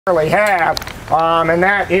have, and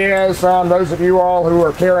that is those of you all who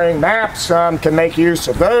are carrying maps can make use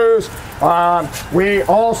of those. We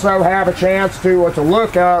also have a chance to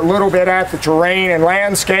look a little bit at the terrain and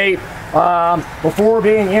landscape before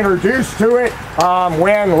being introduced to it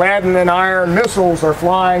when lead and iron missiles are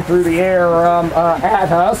flying through the air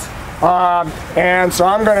at us. And so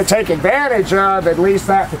I'm going to take advantage of at least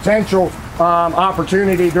that potential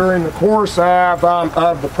opportunity during the course of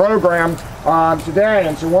the program today.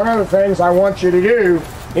 And so one of the things I want you to do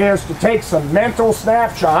is to take some mental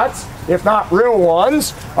snapshots, if not real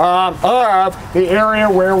ones, of the area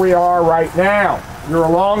where we are right now. You're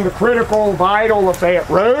along the critical, vital Lafayette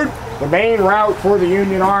Road, the main route for the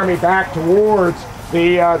Union Army back towards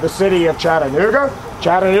the city of Chattanooga.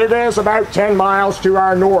 Chattanooga is about 10 miles to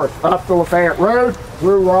our north, up the Lafayette Road,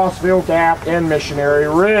 through Rossville Gap and Missionary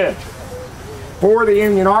Ridge. For the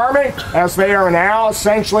Union Army, as they are now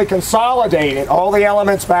essentially consolidated, all the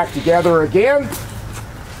elements back together again,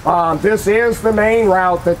 this is the main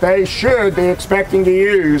route that they should be expecting to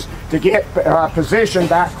use to get positioned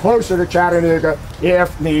back closer to Chattanooga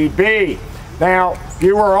if need be. Now,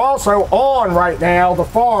 you are also on right now the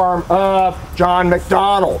farm of John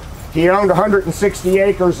McDonald. He owned 160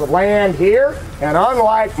 acres of land here, and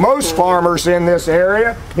unlike most farmers in this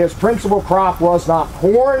area, his principal crop was not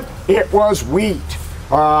corn, it was wheat.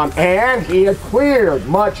 And he had cleared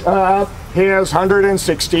much of his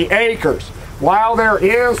 160 acres. While there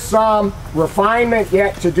is some refinement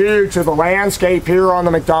yet to do to the landscape here on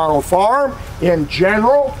the McDonald farm, in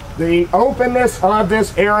general, the openness of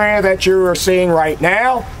this area that you are seeing right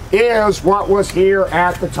now is what was here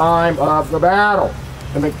at the time of the battle.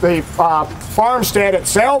 The farmstead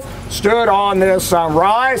itself stood on this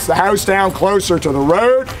rise, the house down closer to the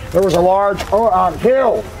road. There was a large orchard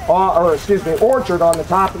on the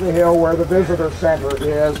top of the hill where the visitor center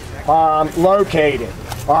is located.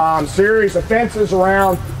 Series of fences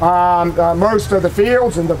around most of the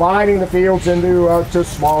fields and dividing the fields into to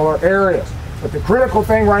smaller areas. But the critical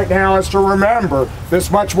thing right now is to remember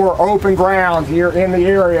this much more open ground here in the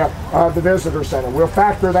area of the visitor center. We'll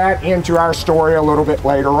factor that into our story a little bit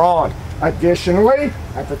later on. Additionally,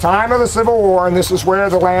 at the time of the Civil War, and this is where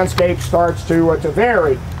the landscape starts to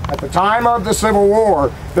vary, at the time of the Civil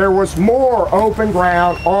War, there was more open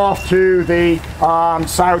ground off to the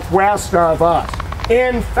southwest of us.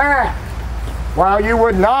 In fact, while you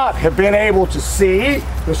would not have been able to see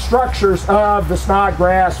the structures of the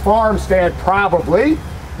Snodgrass farmstead probably,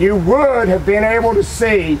 you would have been able to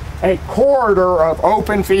see a corridor of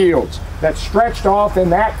open fields that stretched off in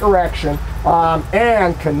that direction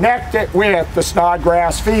and connect it with the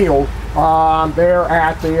Snodgrass field there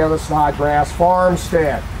at the Snodgrass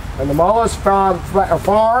farmstead. And the Mullis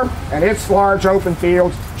farm and its large open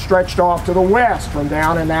fields stretched off to the west from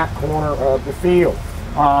down in that corner of the field.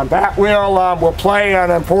 That will play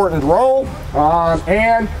an important role,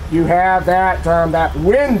 and you have that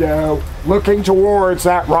window looking towards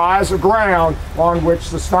that rise of ground on which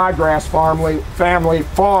the Snodgrass family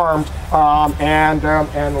farmed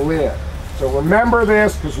and lived. So remember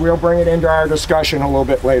this, because we'll bring it into our discussion a little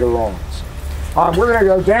bit later on. We're going to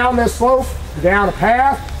go down this slope, down a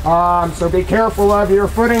path, so be careful of your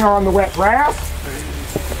footing on the wet grass.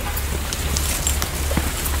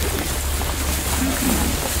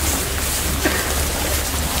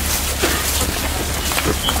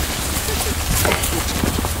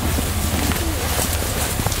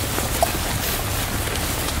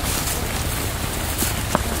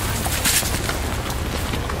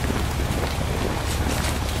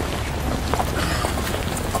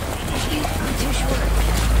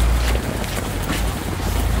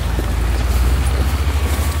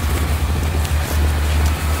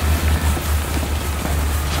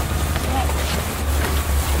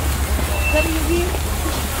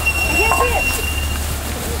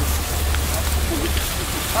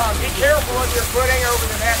 Be careful of your footing over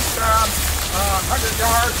the next 100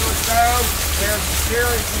 yards or so. There's a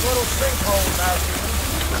series of little sinkholes out here.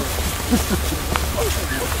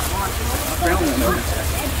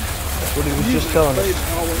 What he was just telling us.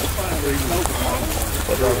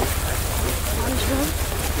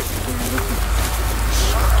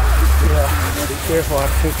 Yeah, be careful. I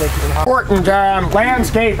think they can hop. Important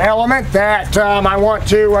landscape element that I want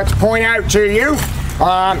to point out to you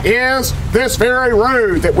is this very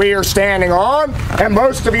road that we are standing on, and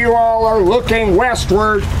most of you all are looking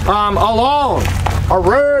westward along. A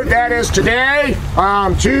road that is today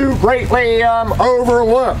too greatly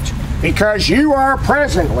overlooked, because you are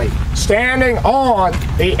presently standing on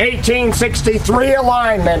the 1863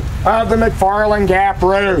 alignment of the McFarland Gap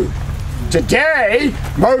Road. Today,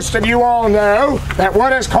 most of you all know that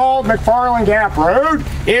what is called McFarland Gap Road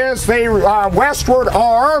is the westward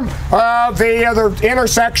arm of the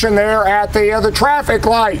intersection there at the traffic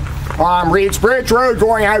light. Reed's Bridge Road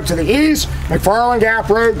going out to the east, McFarland Gap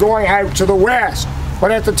Road going out to the west.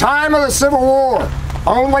 But at the time of the Civil War,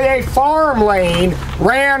 only a farm lane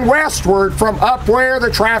ran westward from up where the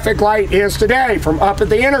traffic light is today, from up at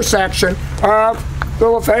the intersection of the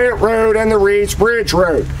Lafayette Road and the Reed's Bridge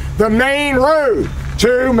Road. The main road to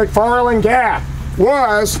McFarland Gap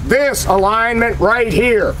was this alignment right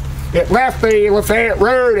here. It left the Lafayette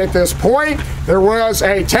Road at this point. There was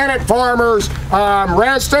a tenant farmer's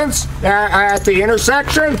residence at the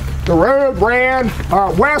intersection. The road ran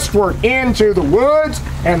westward into the woods,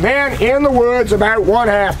 and then in the woods about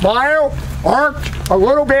 1/2 mile, arced a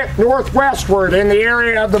little bit northwestward in the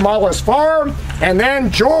area of the Mullis Farm, and then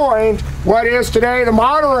joined what is today the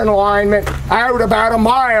modern alignment out about 1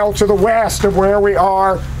 mile to the west of where we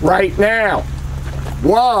are right now.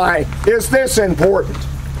 Why is this important?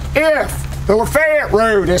 If the Lafayette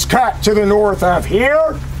Road is cut to the north of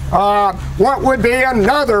here, what would be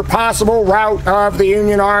another possible route of the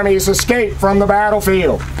Union Army's escape from the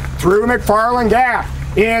battlefield? Through McFarland Gap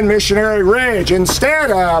in Missionary Ridge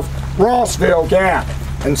instead of Rossville Gap.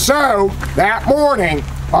 And so that morning,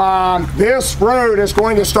 this road is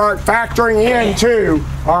going to start factoring into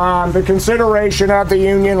the consideration of the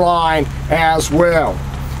Union line as well.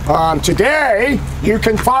 Today, you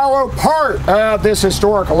can follow part of this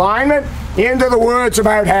historic alignment into the woods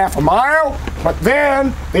about 1/2 mile, but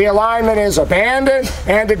then the alignment is abandoned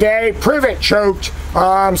and today privet choked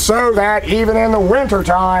so that even in the winter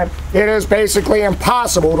time it is basically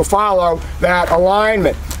impossible to follow that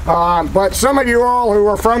alignment. But some of you all who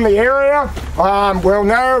are from the area will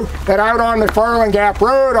know that out on McFarland Gap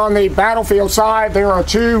Road on the battlefield side there are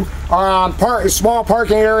two small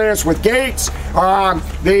parking areas with gates.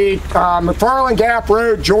 The McFarland Gap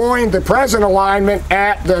Road joined the present alignment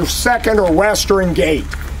at the second or western gate.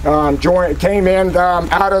 Came in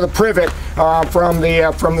out of the privet from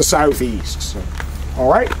the southeast. So, all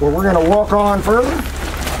right, well, we're going to walk on further.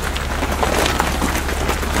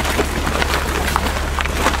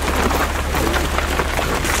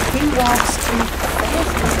 He walks too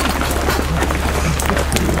fast.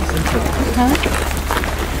 Huh?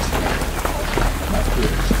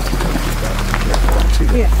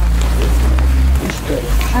 Yeah.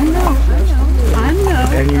 I know.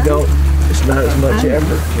 And you don't, it's not as much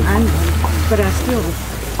effort. I know, but I still.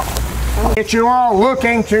 Get you all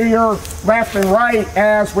looking to your left and right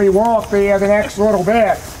as we walk the next little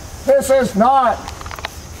bit. This is not,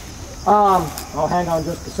 oh, hang on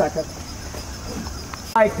just a second.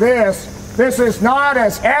 Like this is not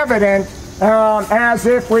as evident as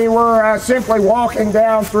if we were simply walking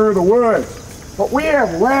down through the woods. But we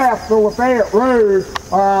have left the Lafayette Road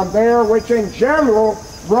there, which in general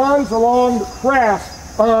runs along the crest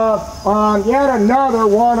of yet another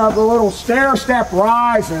one of the little stair-step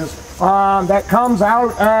rises that comes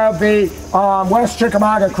out of the West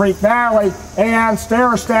Chickamauga Creek Valley and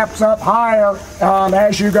stair steps up higher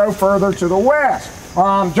as you go further to the west.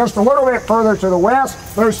 Just a little bit further to the west,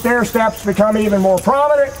 those stair steps become even more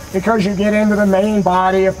prominent because you get into the main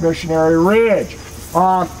body of Missionary Ridge.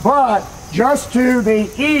 But just to the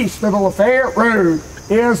east of the Lafayette Road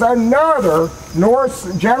is another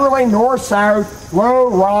generally north-south low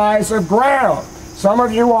rise of ground. Some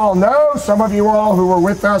of you all know, some of you all who were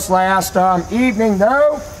with us last evening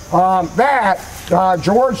know that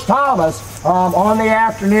George Thomas on the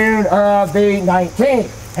afternoon of the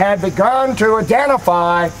 19th had begun to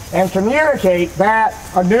identify and communicate that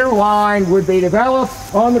a new line would be developed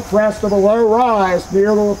on the crest of a low rise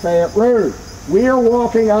near the Lafayette Road. We are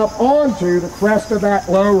walking up onto the crest of that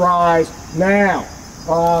low rise now.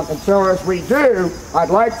 And so as we do, I'd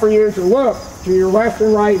like for you to look to your left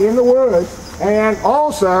and right in the woods, and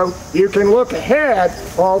also you can look ahead,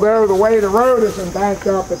 although the way the road is embanked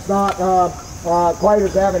up, it's not quite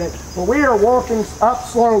as evident. But we are walking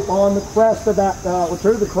upslope on the crest of that,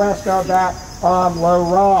 to the crest of that low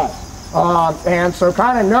rise. And so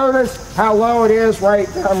kind of notice how low it is right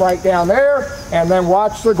down there, and then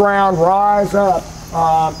watch the ground rise up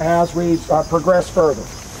as we progress further.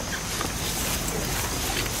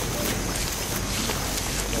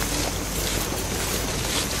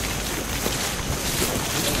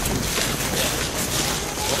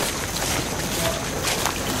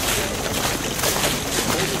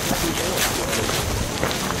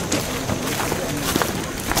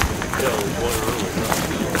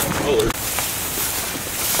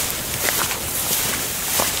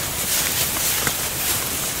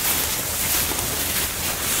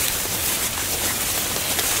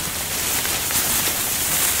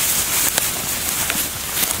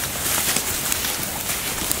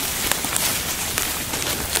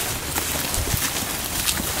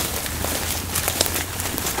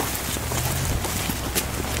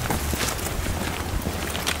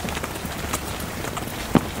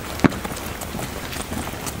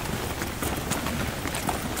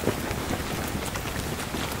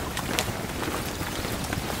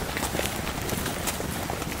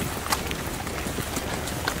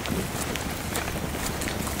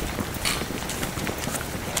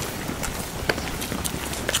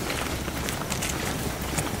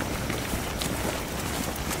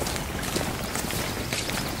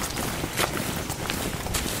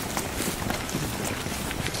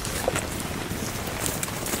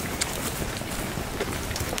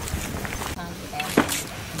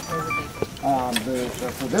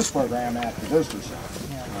 for this program at the Visitor Center.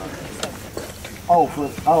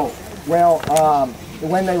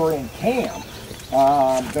 When they were in camp,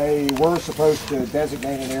 they were supposed to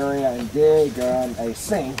designate an area and dig a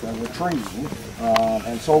sink, a latrine,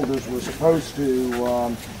 and soldiers were supposed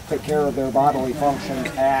to take care of their bodily functions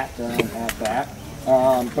at that.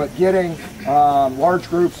 But getting large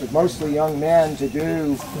groups of mostly young men to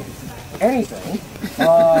do anything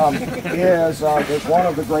is one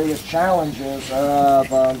of the greatest challenges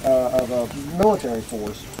of a military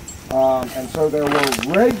force. And so there were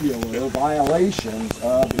regular violations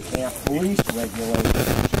of the camp police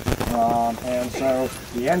regulations. And so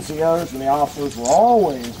the NCOs and the officers were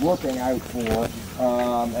always looking out for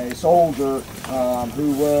a soldier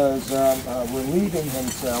who was relieving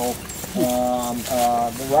himself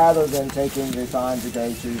rather than taking the time to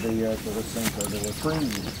go to the sink or the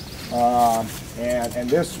latrine. And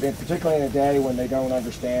this, particularly in a day when they don't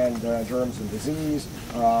understand germs and disease,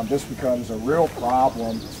 this becomes a real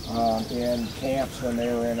problem in camps when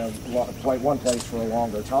they're in one place for a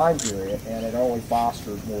longer time period, and it only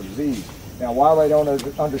fosters more disease. Now, while they don't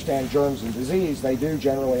understand germs and disease, they do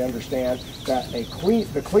generally understand that the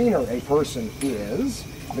cleaner a person is,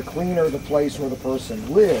 the cleaner the place where the person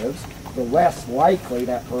lives, the less likely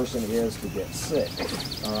that person is to get sick.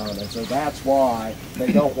 And so that's why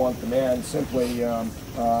they don't want the men simply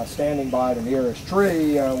standing by the nearest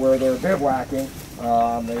tree where they're bivouacking.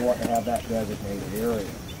 They want to have that designated area.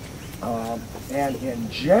 And in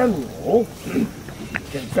general,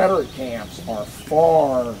 Confederate camps are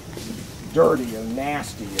far dirtier,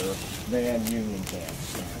 nastier than Union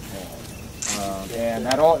camps. And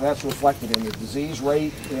that's reflected in the disease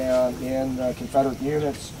rate in Confederate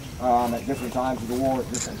units at different times of the war at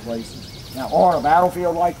different places. Now, on a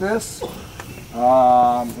battlefield like this,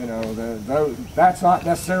 that's not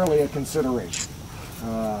necessarily a consideration.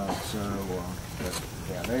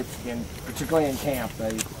 Particularly in camp,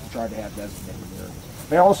 they tried to have designated areas.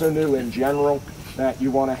 They also knew in general that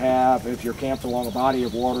you want to have, if you're camped along a body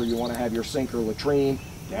of water, you want to have your sink or latrine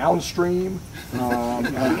downstream,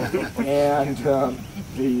 and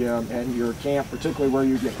your camp, particularly where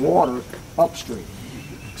you get water, upstream.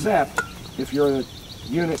 Except if you're a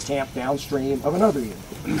unit camped downstream of another unit.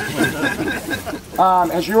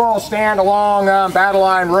 As you all stand along Battle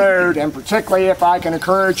Line Road, and particularly if I can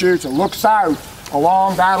encourage you to look south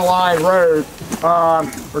along Battle Line Road,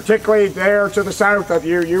 particularly there to the south of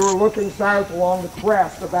you, you are looking south along the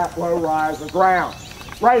crest of that low rise of ground.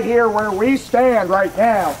 Right here where we stand right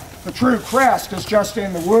now, the true crest is just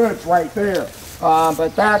in the woods right there.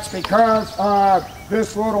 But that's because of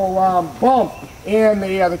this little bump in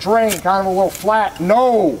the terrain, kind of a little flat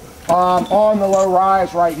knoll on the low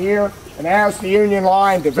rise right here. And as the Union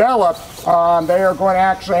line developed, they are going to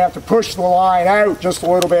actually have to push the line out just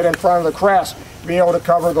a little bit in front of the crest to be able to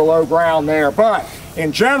cover the low ground there. But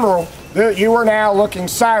in general, you are now looking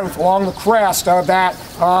south along the crest of that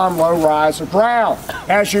low rise of ground.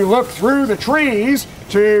 As you look through the trees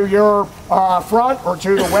to your front or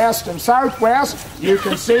to the west and southwest, you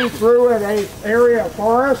can see through an area of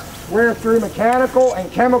forest where through mechanical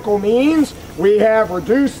and chemical means we have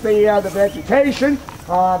reduced the vegetation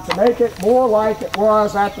to make it more like it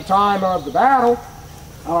was at the time of the battle.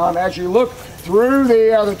 As you look through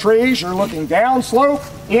the trees, you're looking downslope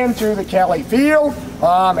into the Kelly Field,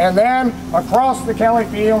 and then across the Kelly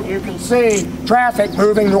Field you can see traffic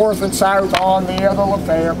moving north and south on the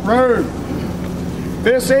Lafayette Road.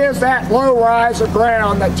 This is that low rise of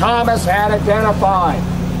ground that Thomas had identified.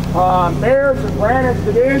 Bears and Brannan's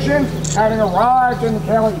divisions having arrived in the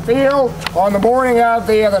Kelly Field on the morning of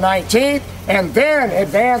the 19th, and then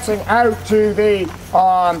advancing out to the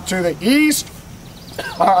east.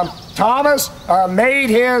 Thomas made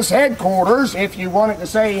his headquarters, if you wanted to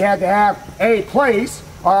say he had to have a place,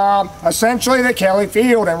 essentially the Kelly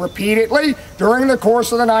Field, and repeatedly during the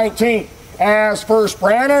course of the 19th. As first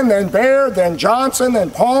Brannan, then Baird, then Johnson, then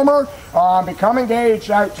Palmer become engaged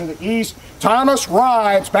out to the east, Thomas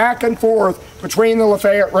rides back and forth between the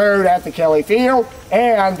Lafayette Road at the Kelly Field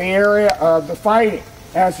and the area of the fighting.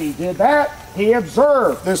 As he did that, he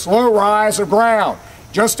observed this low rise of ground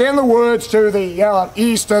just in the woods to the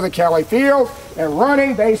east of the Kelly Field, and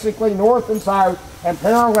running basically north and south and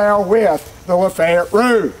parallel with the Lafayette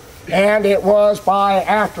Road. And it was by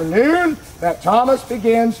afternoon that Thomas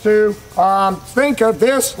begins to think of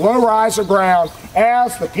this low rise of ground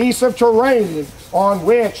as the piece of terrain on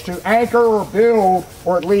which to anchor or build,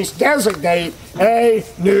 or at least designate, a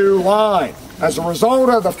new line. As a result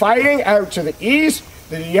of the fighting out to the east,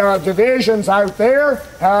 the divisions out there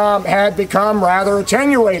had become rather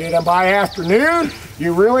attenuated, and by afternoon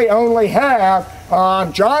you really only have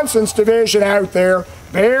Johnson's division out there,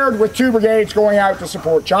 Baird with 2 brigades going out to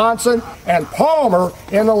support Johnson, and Palmer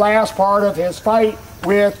in the last part of his fight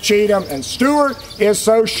with Cheatham and Stewart is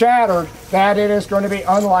so shattered that it is going to be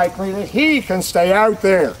unlikely that he can stay out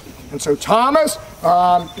there. And so Thomas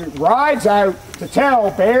rides out to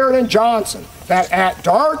tell Baird and Johnson that at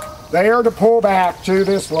dark they are to pull back to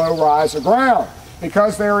this low rise of ground.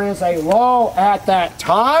 Because there is a lull at that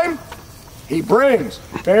time, he brings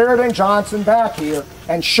Baird and Johnson back here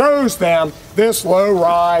and shows them this low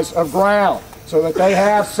rise of ground so that they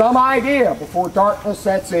have some idea before darkness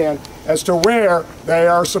sets in as to where they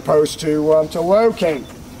are supposed to locate.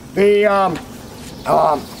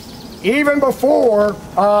 Even before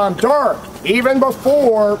dark, even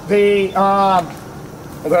before the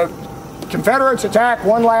Confederates attack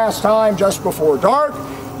one last time just before dark,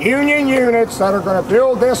 Union units that are going to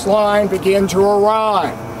build this line begin to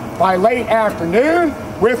arrive. By late afternoon,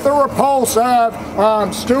 with the repulse of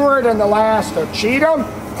Stewart and the last of Cheatham,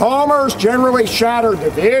 Palmer's generally shattered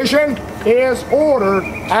division is ordered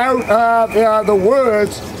out of the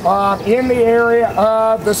woods in the area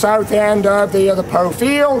of the south end of the Poe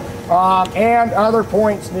Field and other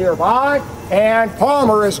points nearby. And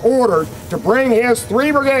Palmer is ordered to bring his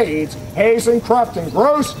 3 brigades, Hazen, Cruft, and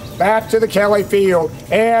Gross, back to the Kelly Field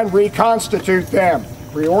and reconstitute them.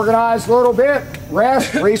 Reorganize a little bit,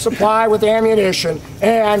 rest, resupply with ammunition,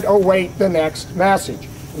 and await the next message.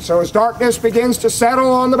 And so as darkness begins to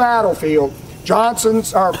settle on the battlefield,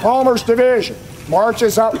 Palmer's division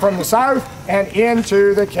marches up from the south and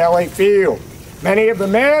into the Kelly Field. Many of the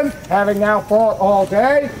men, having now fought all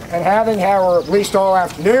day and having had, or at least all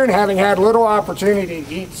afternoon, having had little opportunity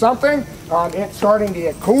to eat something, it's starting to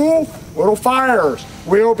get cool. Little fires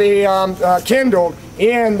will be kindled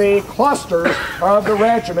in the clusters of the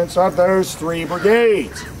regiments of those 3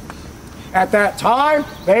 brigades. At that time,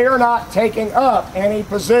 they are not taking up any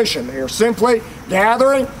position. They are simply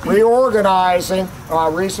gathering, reorganizing,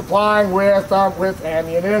 resupplying with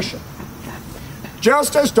ammunition.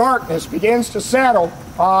 Just as darkness begins to settle,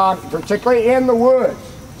 particularly in the woods,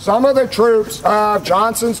 some of the troops of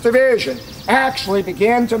Johnson's division actually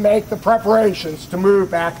begin to make the preparations to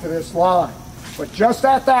move back to this line. But just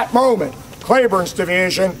at that moment, Claiborne's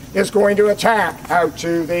division is going to attack out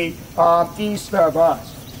to the east of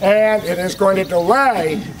us. And it is going to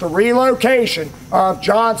delay the relocation of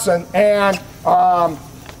Johnson and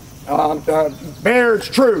Baird's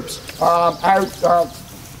troops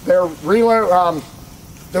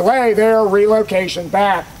delay their relocation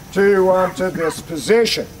back to this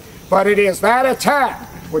position. But it is that attack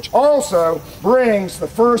which also brings the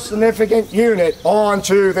first significant unit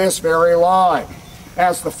onto this very line.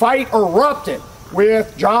 As the fight erupted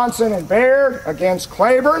with Johnson and Baird against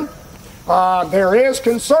Claiborne, there is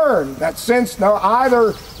concern that since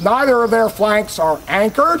neither of their flanks are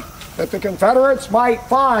anchored, that the Confederates might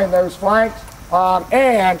find those flanks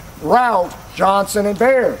and rout Johnson and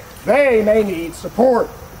Baird. They may need support.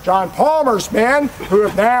 John Palmer's men, who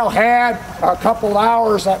have now had a couple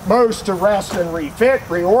hours at most to rest and refit,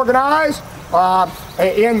 reorganize,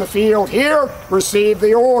 in the field here, receive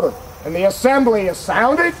the order. And the assembly is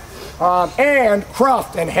sounded, and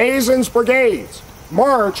Cruft and Hazen's brigades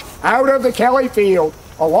march out of the Kelly Field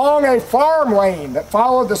along a farm lane that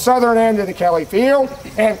followed the southern end of the Kelly Field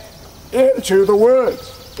and into the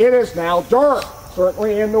woods. It is now dark,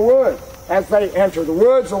 certainly in the woods. As they enter the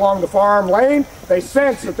woods along the farm lane, they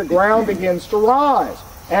sense that the ground begins to rise.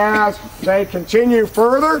 As they continue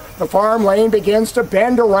further, the farm lane begins to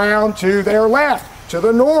bend around to their left, to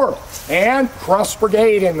the north, and Cruft's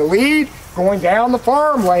brigade in the lead, going down the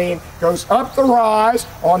farm lane, goes up the rise.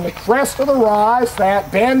 On the crest of the rise, that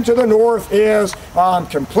bend to the north is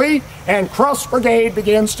complete, and Cruft's brigade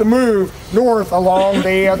begins to move north along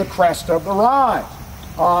the crest of the rise.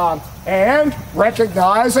 And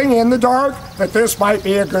recognizing in the dark that this might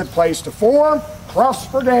be a good place to form, Cruft's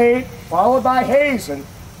brigade, followed by Hazen,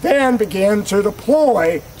 then begin to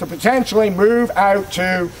deploy to potentially move out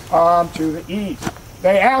to the east.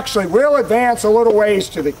 They actually will advance a little ways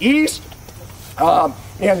to the east,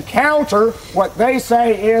 encounter what they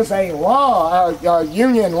say is a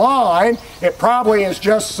Union line. It probably is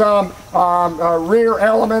just some rear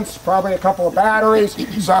elements, probably a couple of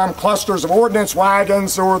batteries, some clusters of ordnance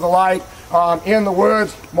wagons or the like in the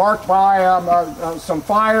woods, marked by some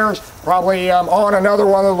fires, probably on another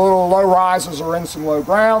one of the little low rises or in some low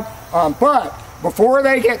ground. But before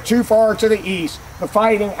they get too far to the east, the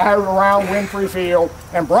fighting out around Winfrey Field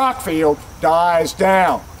and Brock Field dies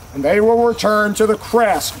down, and they will return to the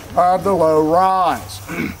crest of the low rise.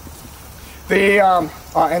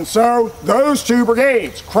 And so those 2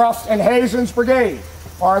 brigades, Cruft and Hazen's brigade,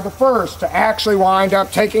 are the first to actually wind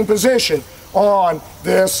up taking position on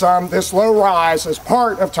this, this low rise as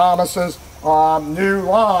part of Thomas's new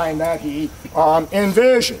line that he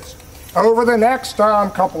envisions. Over the next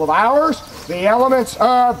couple of hours, the elements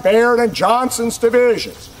of Baird and Johnson's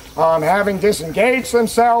divisions, having disengaged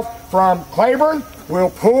themselves from Claiborne, will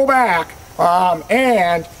pull back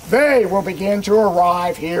and they will begin to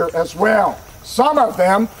arrive here as well. Some of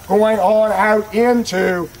them going on out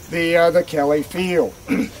into the Kelly Field.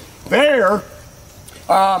 There,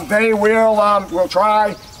 they will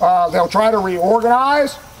try. They'll try to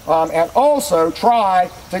reorganize and also try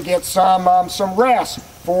to get some rest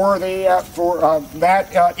for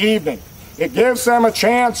that evening. It gives them a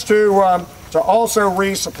chance to also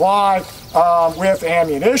resupply with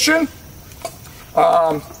ammunition,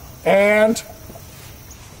 and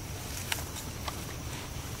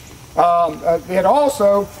it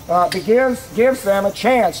also gives them a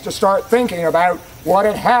chance to start thinking about what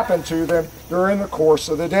had happened to them during the course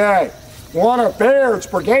of the day. One of Baird's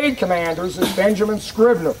brigade commanders is Benjamin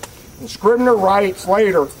Scribner, and Scribner writes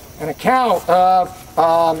later an account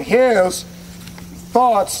of his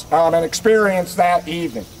thoughts and experience that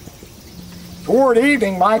evening. Toward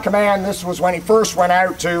evening, my command, this was when he first went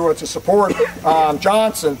out to support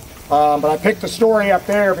Johnson, but I picked the story up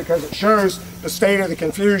there because it shows the state of the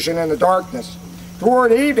confusion and the darkness.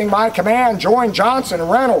 Toward evening, my command joined Johnson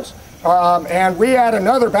and Reynolds, and we had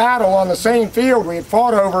another battle on the same field we had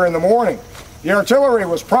fought over in the morning. The artillery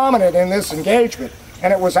was prominent in this engagement,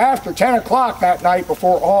 and it was after 10 o'clock that night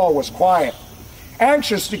before all was quiet.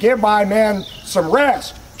 Anxious to give my men some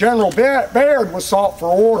rest, General Baird was sought for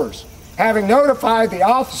orders. Having notified the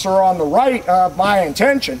officer on the right of my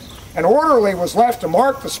intention, an orderly was left to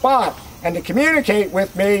mark the spot and to communicate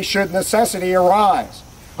with me should necessity arise.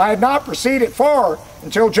 I had not proceeded far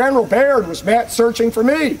until General Baird was met searching for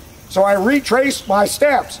me, so I retraced my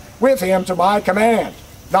steps with him to my command,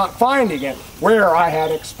 not finding it where I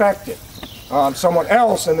had expected. Someone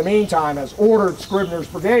else, in the meantime, has ordered Scribner's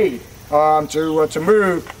brigade to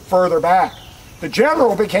move further back. The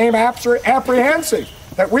general became apprehensive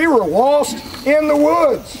that we were lost in the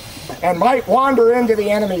woods and might wander into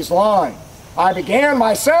the enemy's line. I began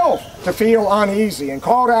myself to feel uneasy and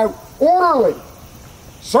called out, "Orderly!"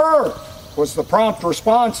 "Sir," was the prompt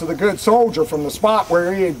response of the good soldier from the spot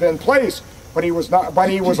where he had been placed, but he was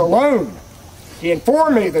alone. He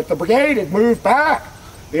informed me that the brigade had moved back.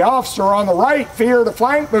 The officer on the right feared a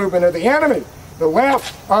flank movement of the enemy. The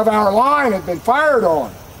left of our line had been fired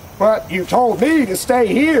on. But you told me to stay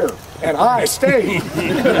here, and I stayed.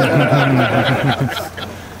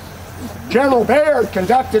 General Baird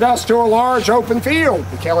conducted us to a large open field,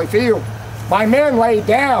 the Kelly Field. My men laid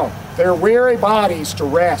down their weary bodies to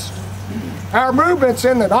rest. Our movements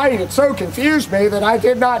in the night had so confused me that I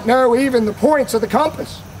did not know even the points of the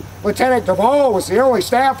compass. Lieutenant Duvall was the only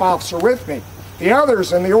staff officer with me, the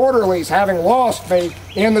others and the orderlies having lost me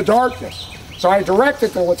in the darkness. So I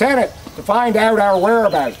directed the lieutenant to find out our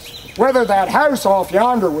whereabouts, whether that house off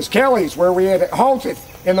yonder was Kelly's where we had halted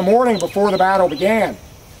in the morning before the battle began.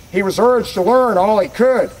 He was urged to learn all he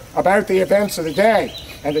could about the events of the day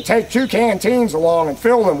and to take 2 canteens along and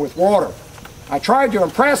fill them with water. I tried to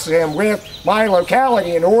impress him with my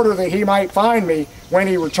locality in order that he might find me when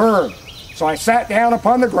he returned. So I sat down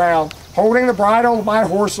upon the ground, holding the bridle of my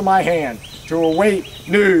horse in my hand to await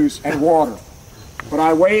news and water. But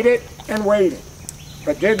I waited and waited,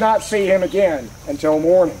 but did not see him again until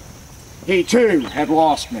morning. He too had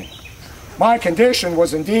lost me. My condition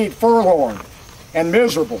was indeed forlorn and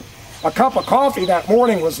miserable. A cup of coffee that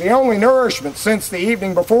morning was the only nourishment since the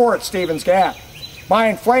evening before at Stevens Gap. My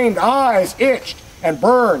inflamed eyes itched and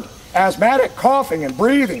burned, asthmatic coughing and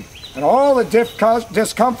breathing, and all the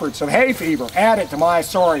discomforts of hay fever added to my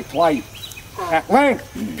sorry plight. At length,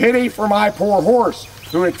 pity for my poor horse,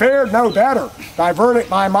 who had fared no better, diverted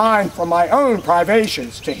my mind from my own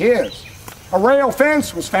privations to his. A rail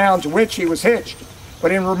fence was found to which he was hitched,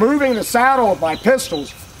 but in removing the saddle of my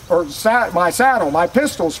pistols, my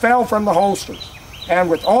pistols fell from the holsters, and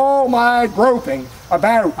with all my groping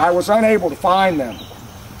about, I was unable to find them.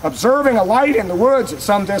 Observing a light in the woods at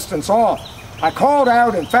some distance off, I called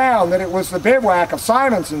out and found that it was the bivouac of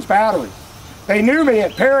Simonson's battery. They knew me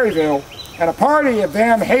at Perryville, and a party of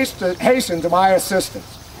them hastened to my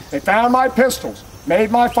assistance. They found my pistols,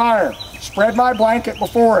 made my fire, spread my blanket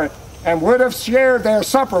before it, and would have shared their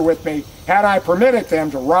supper with me had I permitted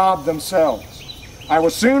them to rob themselves. I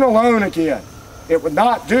was soon alone again. It would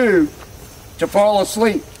not do to fall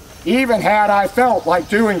asleep, even had I felt like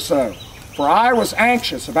doing so, for I was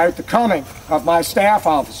anxious about the coming of my staff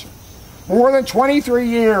officer. More than 23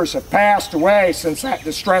 years have passed away since that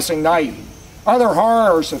distressing night. Other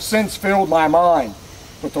horrors have since filled my mind,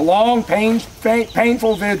 but the long,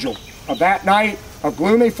 painful vigil of that night of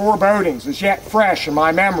gloomy forebodings is yet fresh in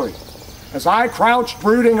my memory. As I crouched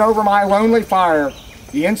brooding over my lonely fire,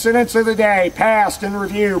 the incidents of the day passed in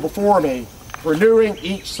review before me, renewing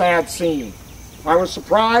each sad scene. I was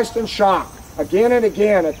surprised and shocked again and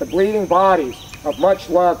again at the bleeding bodies of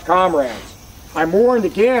much-loved comrades. I mourned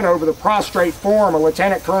again over the prostrate form of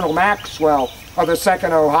Lieutenant Colonel Maxwell of the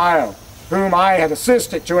 2nd Ohio, whom I had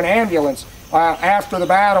assisted to an ambulance after the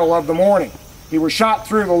battle of the morning. He was shot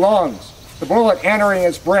through the lungs, the bullet entering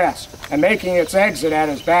his breast and making its exit at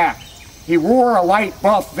his back. He wore a light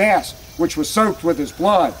buff vest, which was soaked with his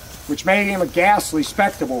blood, which made him a ghastly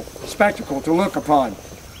spectacle to look upon.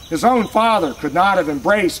 His own father could not have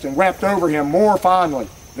embraced and wept over him more fondly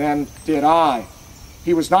than did I.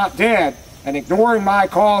 He was not dead, and ignoring my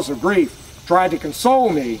cause of grief, tried to console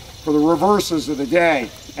me for the reverses of the day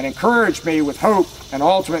and encouraged me with hope and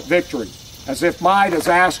ultimate victory, as if my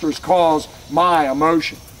disasters caused my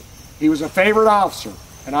emotion. He was a favorite officer,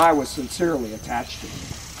 and I was sincerely attached to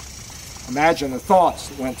him. Imagine the thoughts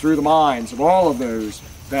that went through the minds of all of those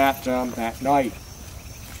that night.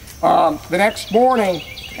 The next morning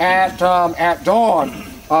at dawn,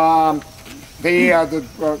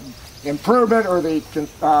 the improvement or the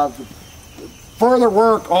further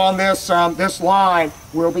work on this line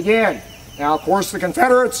will begin. Now, of course, the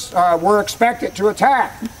Confederates were expected to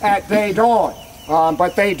attack at day dawn,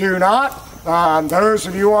 but they do not. Those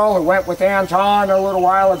of you all who went with Anton a little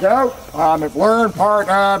while ago have learned part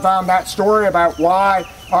of that story about why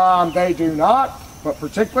they do not, but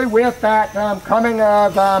particularly with that coming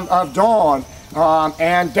of dawn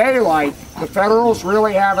and daylight, the Federals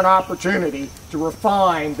really have an opportunity to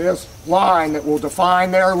refine this line that will define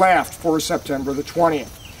their left for September the 20th.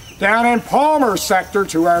 Down in Palmer's sector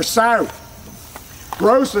to our south,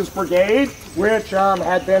 Gross's brigade, which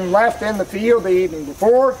had been left in the field the evening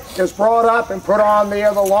before, is brought up and put on the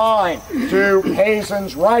other line to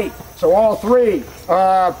Hazen's right. So all three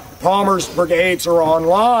Palmer's brigades are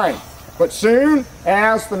online. But soon,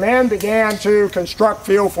 as the men began to construct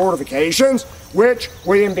field fortifications, which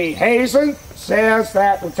William B. Hazen says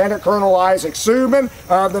that Lieutenant Colonel Isaac Subin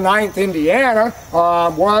of the 9th Indiana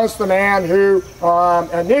was the man who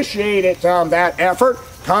initiated that effort.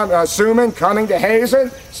 Subin coming to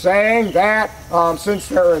Hazen saying that since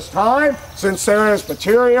there is time, since there is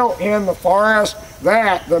material in the forest,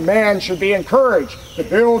 that the men should be encouraged to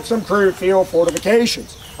build some crude field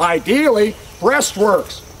fortifications. Ideally,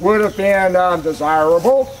 breastworks would have been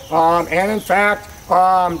desirable, and in fact,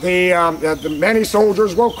 the many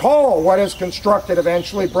soldiers will call what is constructed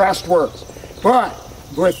eventually breastworks. But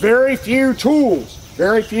with very few tools,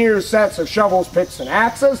 very few sets of shovels, picks, and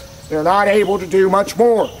axes, they're not able to do much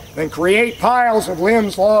more than create piles of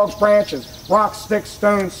limbs, logs, branches, rocks, sticks,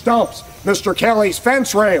 stones, stumps, Mr. Kelly's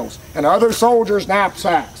fence rails, and other soldiers'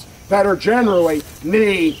 knapsacks that are generally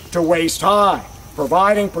knee to waist high,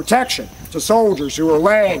 providing protection to soldiers who are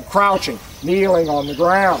laying, crouching, kneeling on the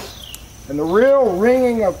ground. And the real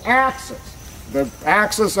ringing of axes, the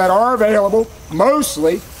axes that are available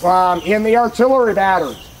mostly in the artillery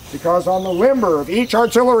batteries, because on the limber of each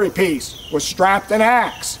artillery piece was strapped an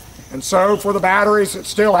axe. And so for the batteries that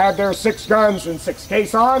still had their 6 guns and 6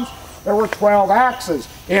 caissons, there were 12 axes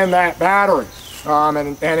in that battery.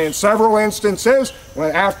 And in several instances,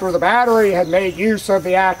 after the battery had made use of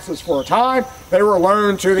the axes for a time, they were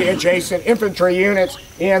loaned to the adjacent infantry units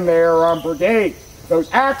in their brigade. Those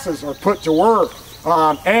axes are put to work,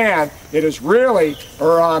 and it is really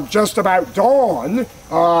just about dawn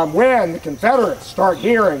when the Confederates start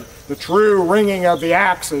hearing the true ringing of the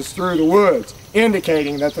axes through the woods,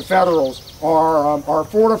 indicating that the Federals are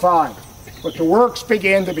fortified. But the works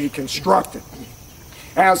begin to be constructed.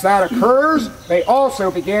 As that occurs, they also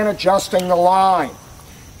begin adjusting the line.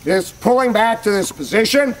 This pulling back to this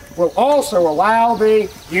position will also allow the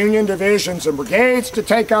Union divisions and brigades to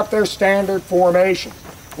take up their standard formation,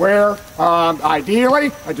 where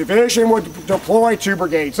ideally a division would deploy 2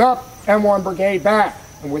 brigades up and 1 brigade back.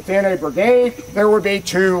 And within a brigade, there would be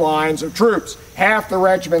 2 lines of troops, half the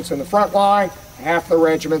regiments in the front line, half the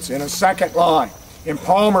regiments in a second line. In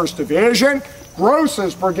Palmer's division,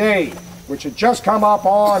 Gross's brigade, which had just come up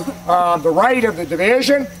on the right of the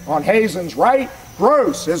division, on Hazen's right,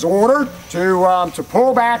 Gross is ordered to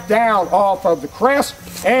pull back down off of the crest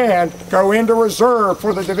and go into reserve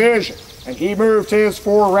for the division. And he moved his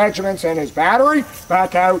 4 regiments and his battery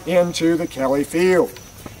back out into the Kelly Field.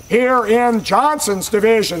 Here in Johnson's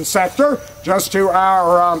division sector, just to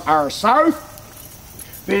our south,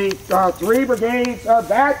 The 3 brigades of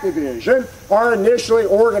that division are initially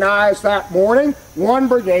organized that morning, 1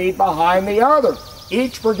 brigade behind the other.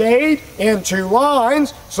 Each brigade in 2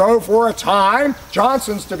 lines, so for a time,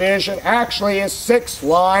 Johnson's division actually is 6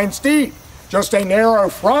 lines deep. Just a narrow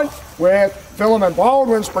front with Philemon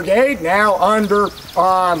Baldwin's brigade now under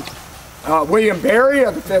William Berry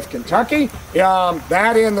of the 5th Kentucky,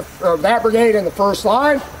 that brigade in the 1st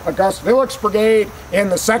line, Auguste Villick's brigade in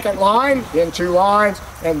the 2nd line in 2 lines,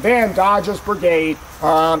 and then Dodge's brigade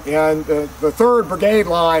in the 3rd brigade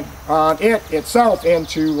line, it itself in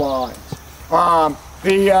 2 lines.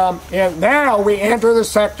 And now we enter the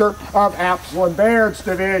sector of Absalom Baird's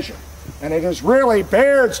division, and it is really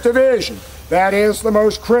Baird's division that is the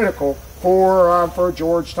most critical for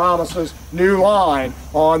George Thomas's new line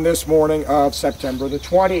on this morning of September the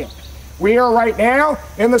 20th. We are right now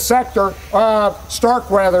in the sector of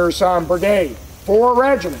Starkweather's brigade. 4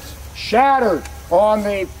 regiments shattered on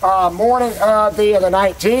the morning of the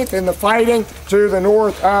 19th in the fighting to the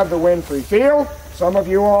north of the Winfrey Field. Some of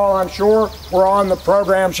you all, I'm sure, were on the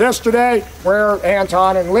programs yesterday where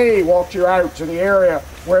Anton and Lee walked you out to the area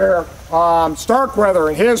where Starkweather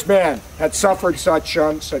and his men had suffered such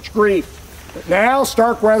grief. But now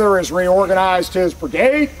Starkweather has reorganized his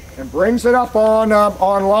brigade and brings it up on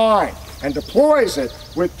line and deploys it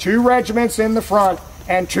with 2 regiments in the front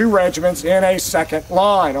and 2 regiments in a 2nd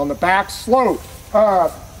line on the back slope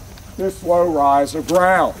of this low rise of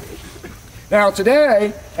ground. Now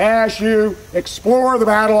today, as you explore the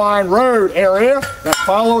Battle Line Road area that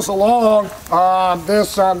follows along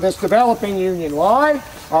this developing Union line,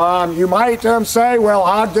 you might say, well,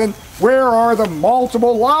 Ogden, where are the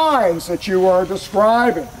multiple lines that you are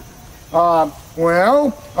describing? During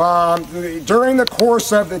the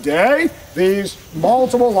course of the day, these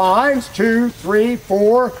multiple lines, 2, 3,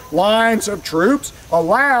 4 lines of troops,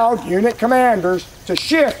 allowed unit commanders to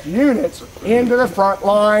shift units into the front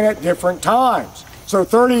line at different times. So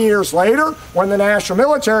 30 years later, when the National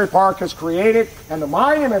Military Park is created and the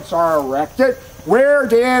monuments are erected, where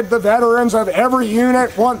did the veterans of every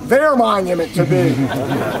unit want their monument to be?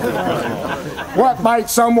 What might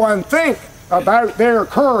someone think about their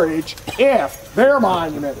courage if their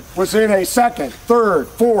monument was in a 2nd, 3rd,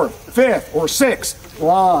 4th, 5th, or 6th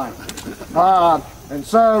line? And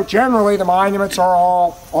so generally the monuments are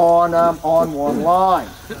all on 1 line.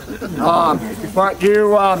 But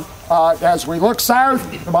you, as we look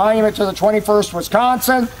south, the monument to the 21st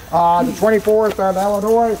Wisconsin, the 24th of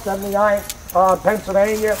Illinois, 79th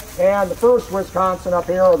Pennsylvania, and the 1st Wisconsin up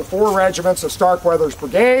here are the 4 regiments of Starkweather's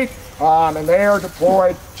brigade, and they are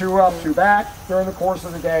deployed 2 up, 2 back. During the course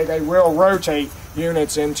of the day, they will rotate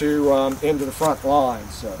units into the front line.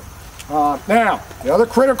 So now, the other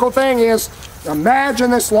critical thing is,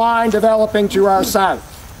 imagine this line developing to our south.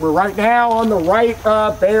 We're right now on the right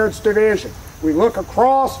of Baird's division. We look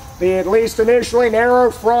across the, at least initially,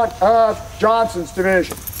 narrow front of Johnson's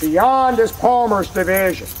division. Beyond is Palmer's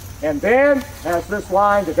division. And then, as this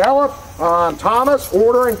line developed, Thomas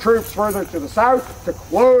ordering troops further to the south to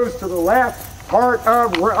close to the left part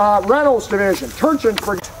of Reynolds' division, Turchin's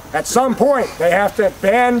brigade. At some point, they have to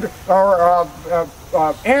bend or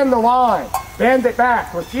end the line, bend it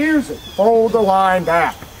back, refuse it, fold the line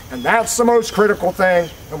back. And that's the most critical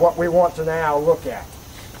thing and what we want to now look at.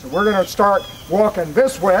 So we're going to start walking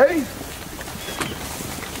this way.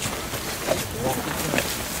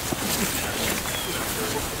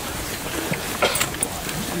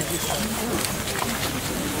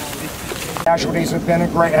 Casualties have been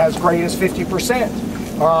as great as 50%.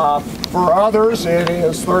 For others, it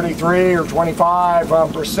is 33 or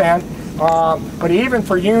 25%. But even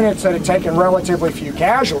for units that have taken relatively few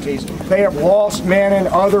casualties, they have lost men in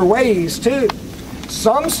other ways too.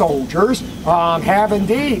 Some soldiers have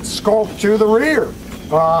indeed skulked to the rear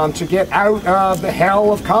to get out of the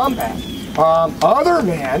hell of combat. Other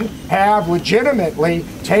men have legitimately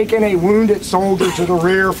taken a wounded soldier to the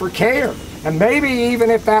rear for care. And maybe even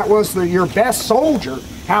if that was your best soldier,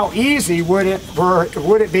 how easy would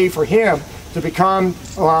it be for him to become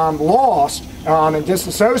lost and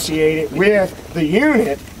disassociated with the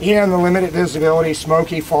unit in the limited visibility,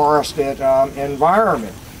 smoky, forested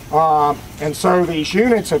environment. And so these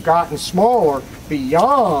units have gotten smaller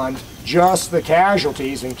beyond just the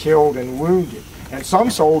casualties and killed and wounded. And some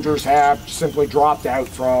soldiers have simply dropped out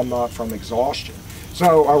from exhaustion.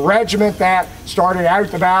 So a regiment that started out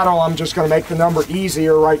the battle, I'm just going to make the number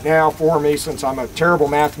easier right now for me since I'm a terrible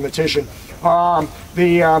mathematician. A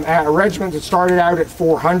regiment that started out at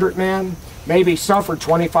 400 men, maybe suffered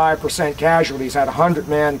 25% casualties, had 100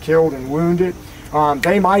 men killed and wounded.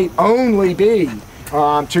 They might only be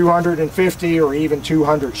 250 or even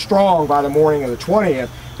 200 strong by the morning of the 20th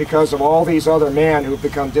because of all these other men who've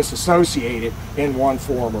become disassociated in one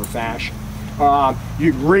form or fashion.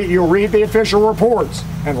 You'll read the official reports,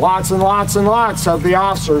 and lots and lots and lots of the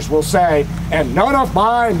officers will say, "And none of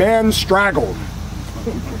my men straggled."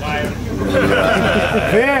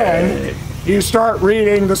 Then you start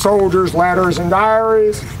reading the soldiers' letters and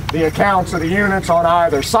diaries, the accounts of the units on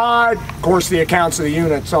either side. Of course, the accounts of the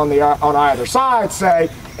units on either side say,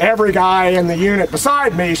 "Every guy in the unit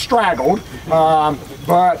beside me straggled," you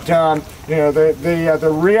know, the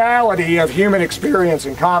reality of human experience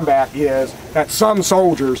in combat is that some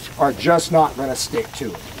soldiers are just not going to stick to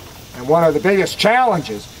it. And one of the biggest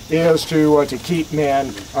challenges is to keep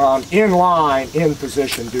men in line, in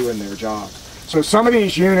position, doing their job. So some of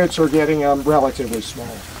these units are getting relatively small.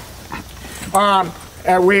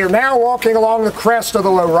 We are now walking along the crest of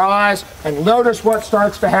the low rise, and notice what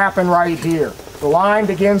starts to happen right here. The line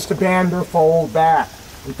begins to bend or fold back.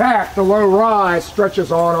 In fact, the low rise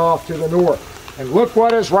stretches on off to the north. And look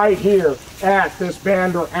what is right here at this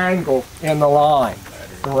bend or angle in the line.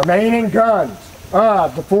 The remaining guns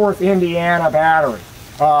of the 4th Indiana Battery.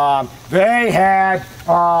 They had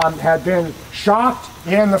been shocked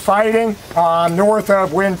in the fighting north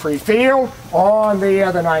of Winfrey Field on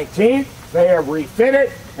the 19th. They have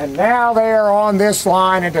refitted, and now they are on this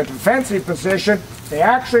line in a defensive position. They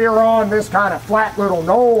actually are on this kind of flat little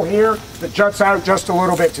knoll here that juts out just a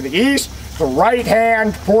little bit to the east. The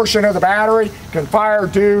right-hand portion of the battery can fire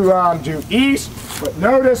due east, but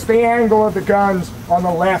notice the angle of the guns on the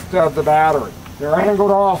left of the battery. They're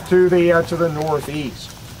angled off to the northeast.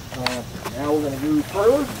 Now we're going to move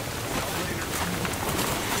further.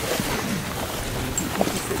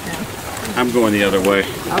 I'm going the other way.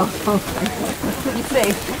 Oh, okay. You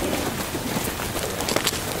safe.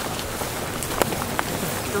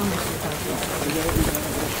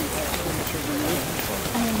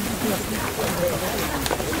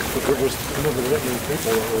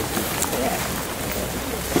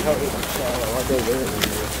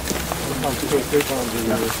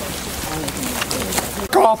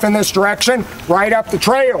 Off in this direction, right up the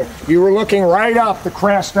trail. You were looking right up the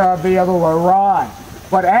crest of the low rise.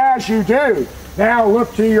 But as you do, now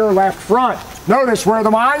look to your left front. Notice where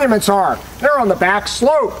the monuments are. They're on the back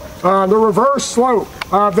slope, the reverse slope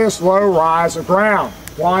of this low rise of ground.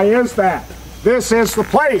 Why is that? This is the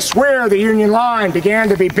place where the Union line began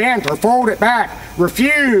to be bent or folded back,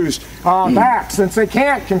 refused back. Since they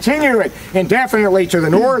can't continue it indefinitely to the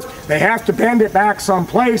north, they have to bend it back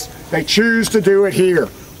someplace. They choose to do it here.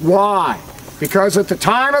 Why? Because at the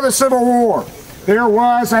time of the Civil War, there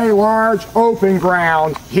was a large open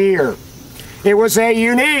ground here. It was a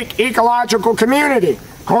unique ecological community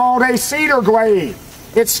called a cedar glade.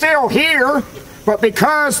 It's still here, but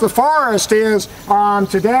because the forest is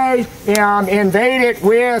today invaded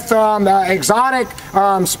with exotic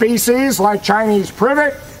species like Chinese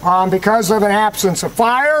privet, because of an absence of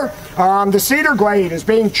fire, the cedar glade is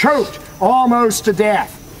being choked almost to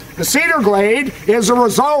death. The cedar glade is a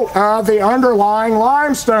result of the underlying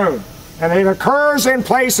limestone. And it occurs in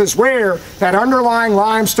places where that underlying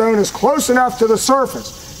limestone is close enough to the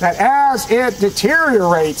surface that as it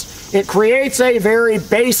deteriorates, it creates a very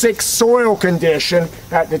basic soil condition.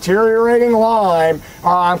 That deteriorating lime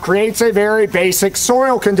creates a very basic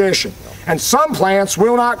soil condition. And some plants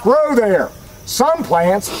will not grow there. Some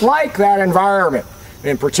plants like that environment,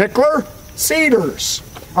 in particular, cedars.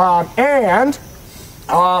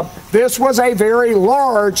 This was a very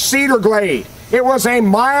large cedar glade. It was a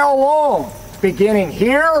mile long, beginning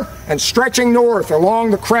here and stretching north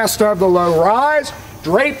along the crest of the low rise,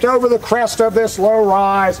 draped over the crest of this low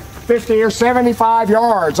rise, 50 or 75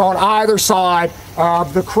 yards on either side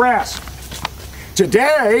of the crest.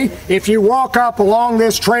 Today, if you walk up along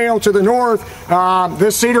this trail to the north,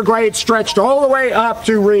 this cedar glade stretched all the way up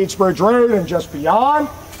to Reedsbridge Road and just beyond.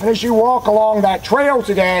 And as you walk along that trail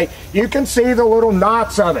today, you can see the little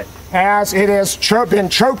knots of it as it has been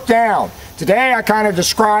choked down. Today, I kind of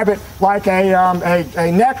describe it like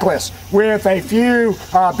a necklace with a few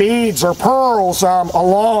beads or pearls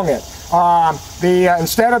along it.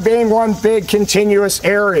 Instead of being one big continuous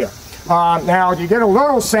area. Now, you get a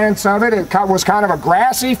little sense of it. It was kind of a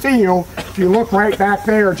grassy field if you look right back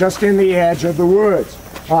there just in the edge of the woods.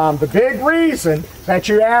 The big reason that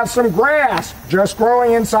you have some grass just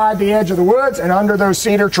growing inside the edge of the woods and under those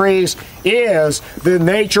cedar trees is the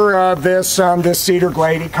nature of this cedar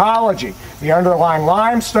glade ecology. The underlying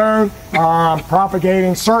limestone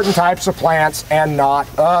propagating certain types of plants and not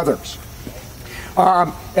others.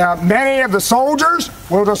 Many of the soldiers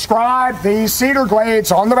will describe these cedar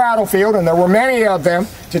glades on the battlefield, and there were many of them.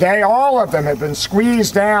 Today, all of them have been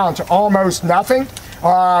squeezed down to almost nothing.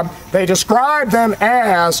 They describe them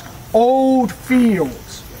as old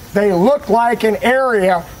fields. They look like an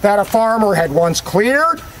area that a farmer had once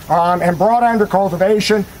cleared and brought under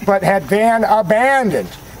cultivation, but had then abandoned.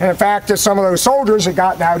 And in fact, if some of those soldiers had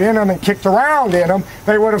gotten out in them and kicked around in them,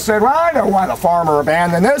 they would have said, well, I know why the farmer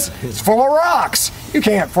abandoned this. It's full of rocks. You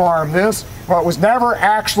can't farm this. Well, it was never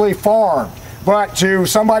actually farmed. But to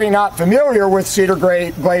somebody not familiar with cedar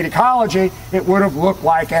glade ecology, it would have looked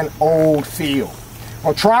like an old field.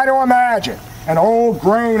 Well, try to imagine an old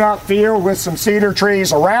grown-up field with some cedar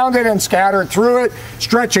trees around it and scattered through it,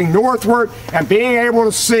 stretching northward and being able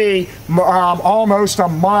to see almost a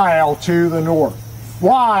mile to the north.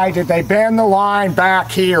 Why did they bend the line back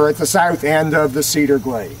here at the south end of the cedar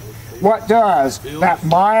glade? What does that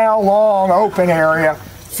mile-long open area,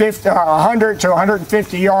 100 to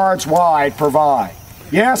 150 yards wide, provide?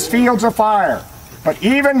 Yes, fields of fire, but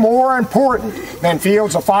even more important than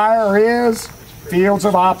fields of fire is fields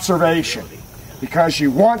of observation, because you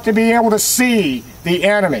want to be able to see the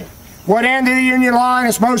enemy. What end of the Union line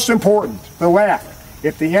is most important? The left.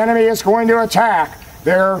 If the enemy is going to attack,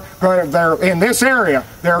 they're in this area,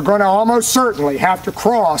 they're going to almost certainly have to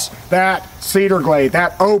cross that cedar glade,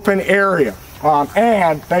 that open area.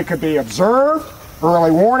 And they could be observed, early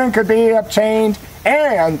warning could be obtained,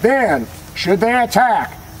 and then, should they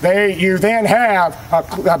attack, you then have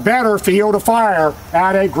a better field of fire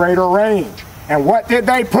at a greater range. And what did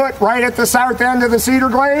they put right at the south end of the cedar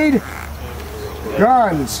glade?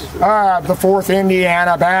 Guns of the 4th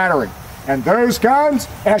Indiana Battery. And those guns,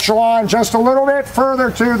 echelon just a little bit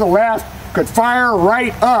further to the left, could fire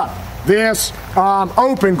right up this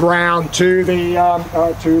open ground to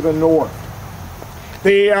the north.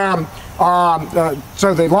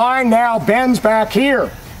 So the line now bends back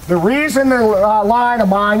here. The reason the line of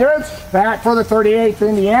monuments, that for the 38th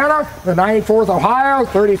Indiana, the 94th Ohio,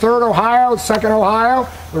 33rd Ohio, 2nd Ohio,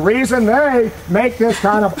 the reason they make this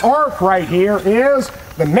kind of arc right here is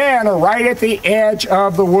the men are right at the edge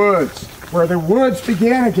of the woods, where the woods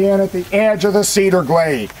begin again at the edge of the cedar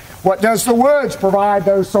glade. What does the woods provide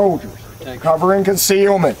those soldiers? Cover and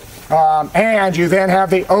concealment. And you then have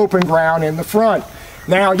the open ground in the front.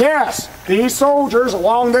 Now, yes, these soldiers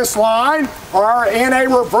along this line are in a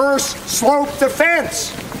reverse slope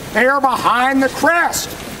defense. They are behind the crest.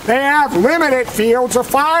 They have limited fields of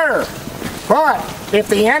fire. But if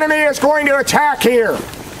the enemy is going to attack here,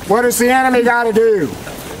 what does the enemy got to do?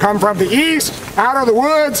 Come from the east, out of the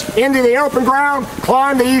woods, into the open ground,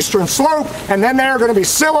 climb the eastern slope, and then they're going to be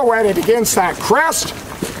silhouetted against that crest,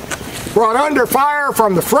 brought under fire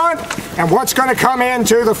from the front, and what's going to come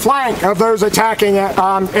into the flank of those attacking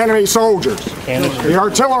enemy soldiers? The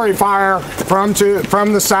artillery fire from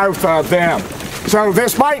the south of them. So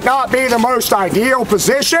this might not be the most ideal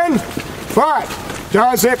position, but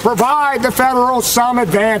does it provide the Federals some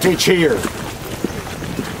advantage here?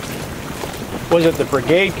 Was it the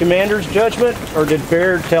brigade commander's judgment, or did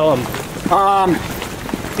Baird tell him?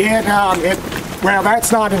 Well,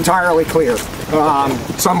 that's not entirely clear.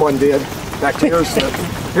 Someone did. In fact, here's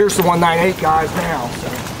the 198 guys now. So.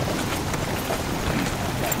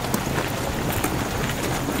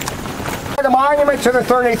 The monument to the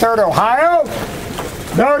 33rd Ohio.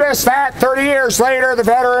 Notice that 30 years later, the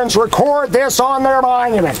veterans record this on their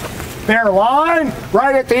monument. Their line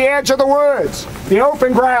right at the edge of the woods, the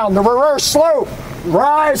open ground, the reverse slope,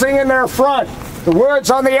 rising in their front, the woods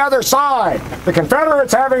on the other side, the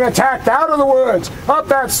Confederates having attacked out of the woods, up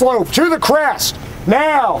that slope, to the crest.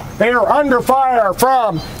 Now they are under fire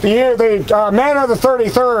from the men of the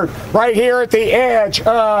 33rd right here at the edge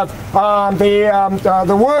of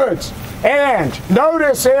the woods. And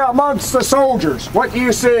notice amongst the soldiers, what do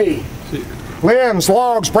you see? Limbs,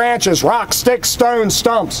 logs, branches, rocks, sticks, stones,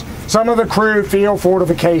 stumps. Some of the crude field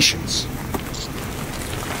fortifications.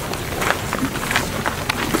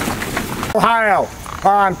 Ohio,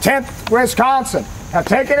 10th Wisconsin have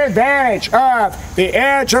taken advantage of the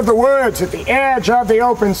edge of the woods, at the edge of the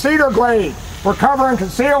open cedar glade for cover and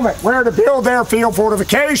concealment, where to build their field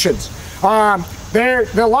fortifications.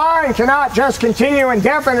 The line cannot just continue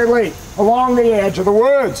indefinitely along the edge of the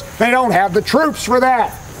woods. They don't have the troops for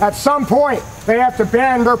that. At some point, they have to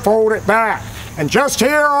bend or fold it back. And just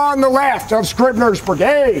here on the left of Scribner's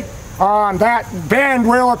brigade, that bend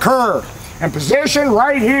will occur. And positioned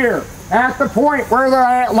right here at the point where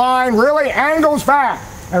the line really angles back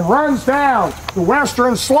and runs down the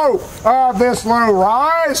western slope of this low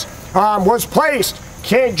rise was placed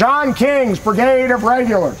John King's Brigade of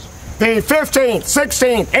Regulars, the 15th,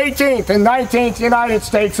 16th, 18th, and 19th United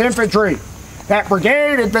States Infantry. that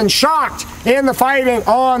brigade had been shocked in the fighting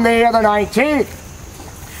on the 19th.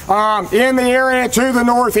 In the area to the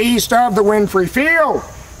northeast of the Winfrey Field,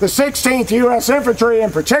 the 16th U.S. Infantry in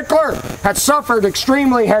particular had suffered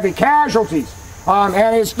extremely heavy casualties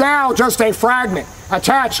and is now just a fragment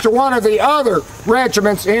attached to one of the other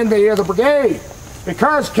regiments in the brigade.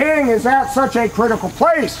 Because King is at such a critical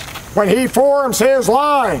place, when he forms his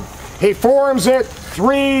line, he forms it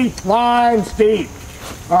 3 lines deep.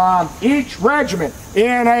 Each regiment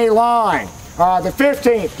in a line. The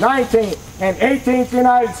 15th, 19th, and 18th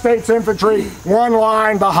United States Infantry, 1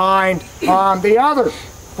 line behind the other.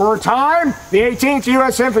 For a time, the 18th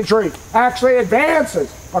U.S. Infantry actually advances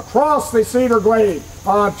across the Cedar Glade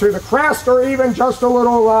to the crest or even just a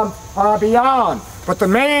little beyond. But the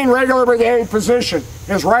main regular brigade position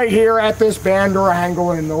is right here at this bend or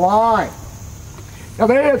angle in the line. Now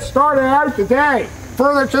they had started out the day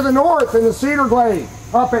further to the north in the Cedar Glade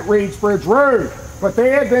up at Reeds Bridge Road, but they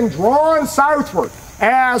had been drawn southward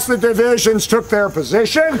as the divisions took their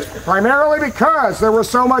position, primarily because there was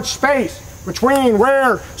so much space between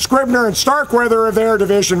where Scribner and Starkweather of their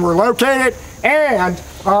division were located and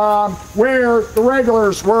where the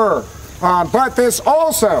regulars were. But this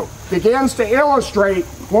also begins to illustrate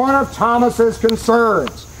one of Thomas's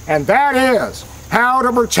concerns, and that is how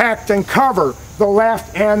to protect and cover the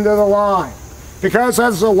left end of the line. Because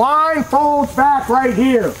as the line folds back right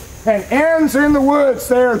here and ends in the woods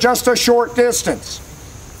there just a short distance,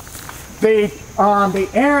 the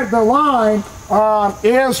line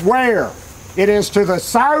is where? It is to the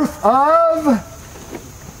south of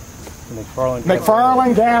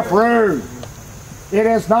McFarland Gap Road. It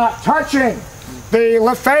is not touching the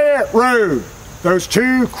Lafayette Road, those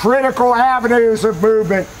 2 critical avenues of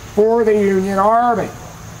movement for the Union Army.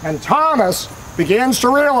 And Thomas begins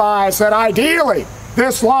to realize that ideally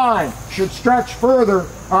this line should stretch further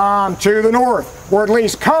to the north, or at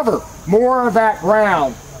least cover more of that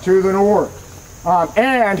ground to the north.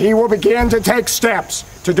 And he will begin to take steps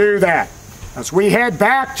to do that. As we head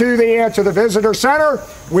back to the visitor center,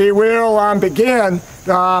 we will begin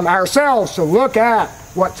ourselves to look at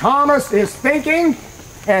what Thomas is thinking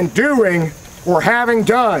and doing or having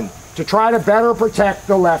done to try to better protect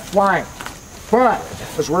the left flank. But,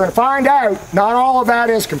 as we're going to find out, not all of that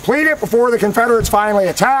is completed before the Confederates finally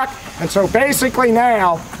attack, and so basically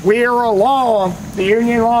now we are along the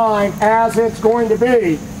Union line as it's going to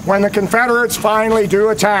be when the Confederates finally do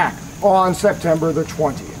attack on September the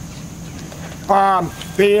 20th.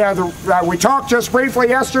 We talked just briefly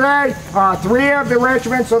yesterday. 3 of the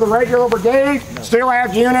regiments of the regular brigade still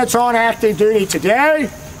have units on active duty today.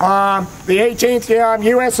 The 18th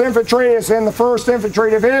U.S. Infantry is in the 1st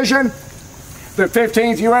Infantry Division. The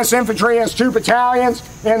 15th U.S. Infantry has 2 battalions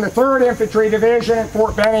in the 3rd Infantry Division at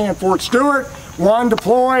Fort Benning and Fort Stewart. 1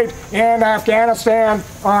 deployed in Afghanistan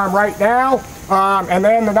right now. And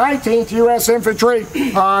then the 19th U.S. Infantry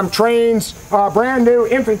trains brand new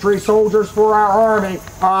infantry soldiers for our Army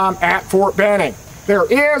at Fort Benning. There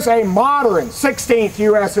is a modern 16th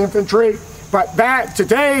U.S. Infantry, but that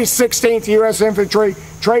today's 16th U.S. Infantry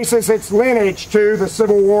traces its lineage to the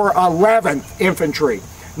Civil War 11th Infantry,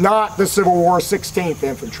 not the Civil War 16th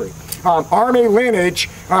Infantry. Army lineage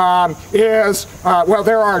is, well,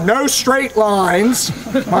 there are no straight lines,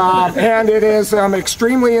 and it is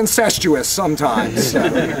extremely incestuous sometimes.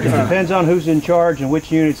 It depends on who's in charge and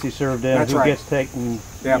which units he served in, That's who right. gets taken.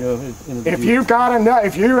 Yep. You know, If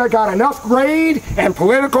you have got enough grade and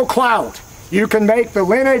political clout, you can make the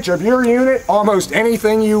lineage of your unit almost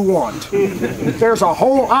anything you want. There's a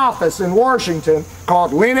whole office in Washington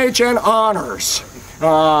called Lineage and Honors.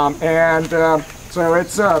 So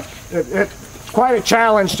it's quite a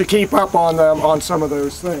challenge to keep up on some of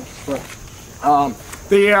those things. But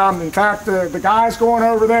in fact, the guys going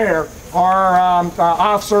over there are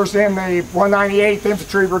officers in the 198th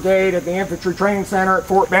Infantry Brigade at the Infantry Training Center at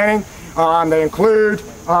Fort Benning. They include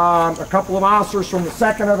a couple of officers from the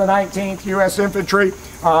 2nd of the 19th U.S. Infantry.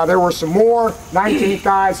 There were some more 19th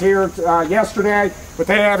guys here yesterday, but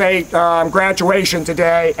they have a graduation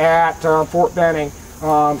today at Fort Benning,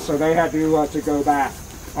 so they had to go back.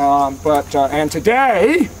 And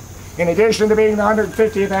today, in addition to being the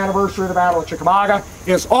 150th anniversary of the Battle of Chickamauga,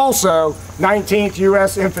 is also 19th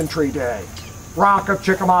U.S. Infantry Day, Rock of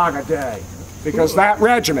Chickamauga Day, because that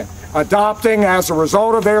regiment, adopting as a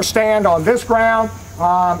result of their stand on this ground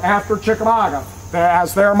after Chickamauga,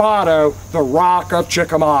 as their motto, the Rock of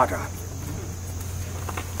Chickamauga.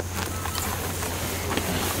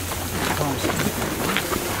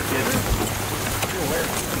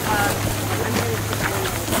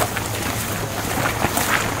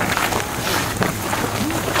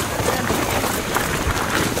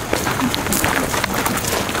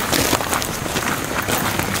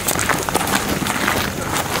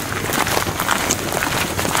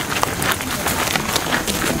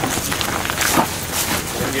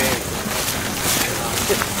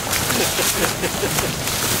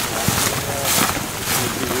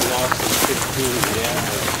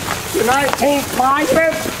 14th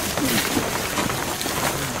monument.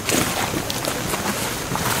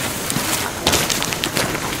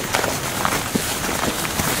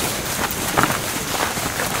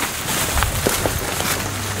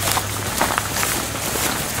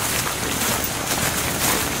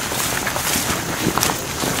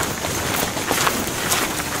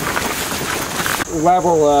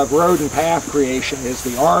 Level of road and path creation is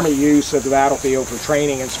the Army use of the battlefield for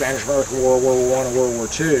training in Spanish-American War, World War I, and World War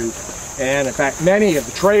II. And in fact, many of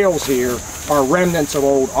the trails here are remnants of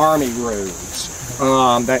old Army roads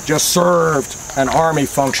that just served an Army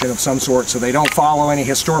function of some sort. So they don't follow any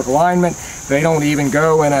historic alignment. They don't even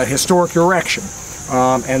go in a historic direction.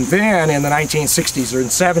 And then in the 1960s and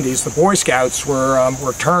 70s, the Boy Scouts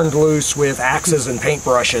were turned loose with axes and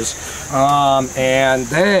paintbrushes, and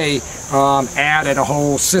they added a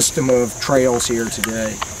whole system of trails here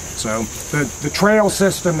today. So the trail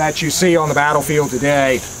system that you see on the battlefield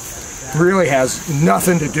today really has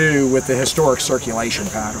nothing to do with the historic circulation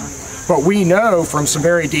pattern. But we know from some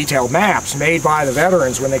very detailed maps made by the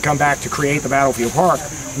veterans when they come back to create the battlefield park,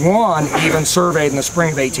 one even surveyed in the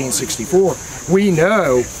spring of 1864, we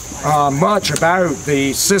know much about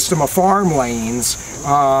the system of farm lanes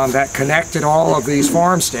that connected all of these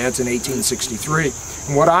farmsteads in 1863.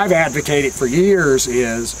 And what I've advocated for years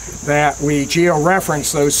is that we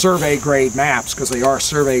georeference those survey grade maps, because they are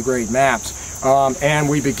survey grade maps, and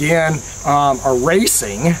we begin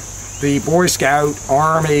erasing the Boy Scout,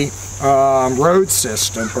 Army, road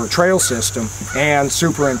system or trail system and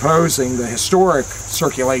superimposing the historic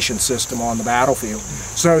circulation system on the battlefield,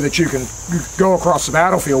 so that you can go across the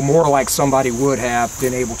battlefield more like somebody would have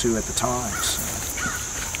been able to at the times.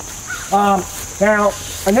 Now,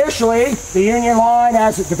 initially, the Union line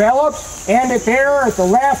as it developed ended there at the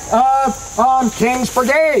left of King's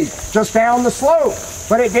Brigade, just down the slope.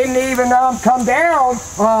 But it didn't even come down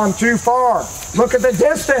too far. Look at the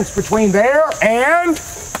distance between there and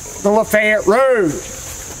the Lafayette Road.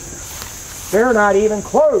 They're not even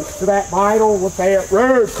close to that vital Lafayette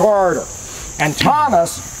Road corridor. And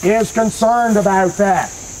Thomas is concerned about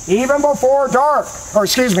that. Even before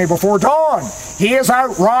before dawn, he is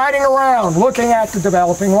out riding around looking at the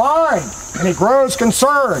developing line. And he grows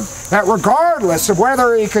concerned that regardless of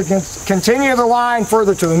whether he could continue the line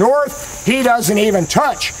further to the north, he doesn't even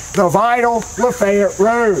touch the vital Lafayette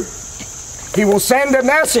Road. He will send a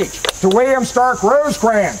message to William Stark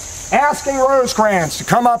Rosecrans, asking Rosecrans to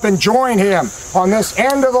come up and join him on this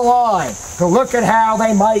end of the line to look at how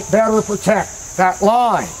they might better protect that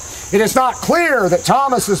line. It is not clear that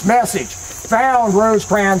Thomas's message found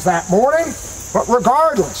Rosecrans that morning, but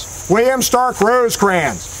regardless, William Stark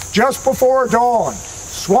Rosecrans, just before dawn,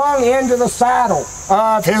 swung into the saddle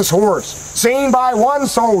of his horse, seen by one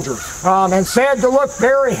soldier, and said to look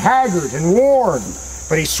very haggard and worn.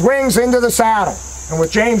 But he swings into the saddle, and with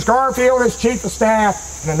James Garfield as chief of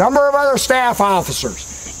staff and a number of other staff officers,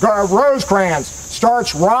 Rosecrans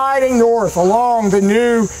starts riding north along the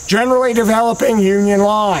new, generally developing Union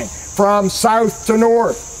line from south to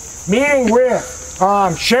north, meeting with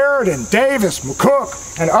Sheridan, Davis,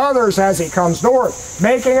 McCook, and others as he comes north,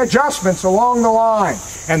 making adjustments along the line.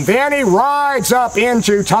 And then he rides up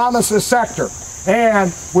into Thomas's sector,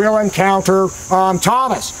 and we'll encounter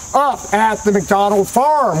Thomas up at the McDonald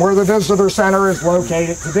Farm, where the visitor center is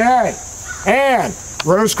located today. And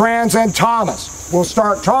Rosecrans and Thomas will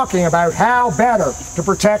start talking about how better to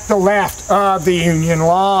protect the left of the Union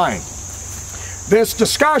line. This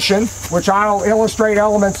discussion, which I'll illustrate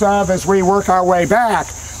elements of as we work our way back,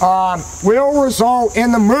 will result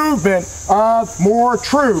in the movement of more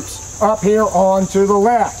troops up here onto the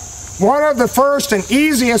left. One of the first and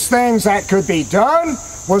easiest things that could be done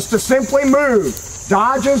was to simply move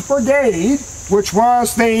Dodge's brigade, which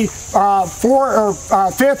was the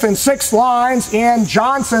 5th and 6th lines in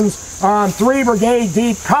Johnson's 3-brigade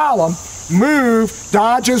deep column, move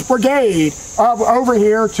Dodge's brigade over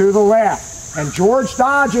here to the left. And George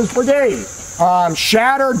Dodge's brigade,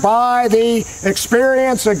 shattered by the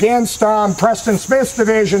experience against Preston Smith's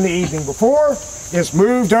division the evening before, is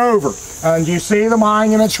moved over. And you see the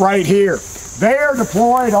monuments right here. They are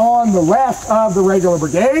deployed on the left of the regular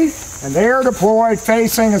brigade, and they are deployed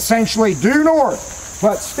facing essentially due north.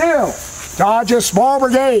 But still, Dodge's small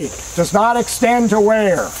brigade does not extend to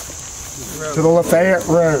where? To the Lafayette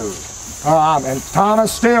Road. And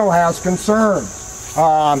Thomas still has concerns.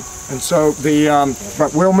 And so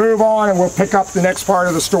but we'll move on and we'll pick up the next part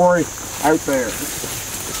of the story out there.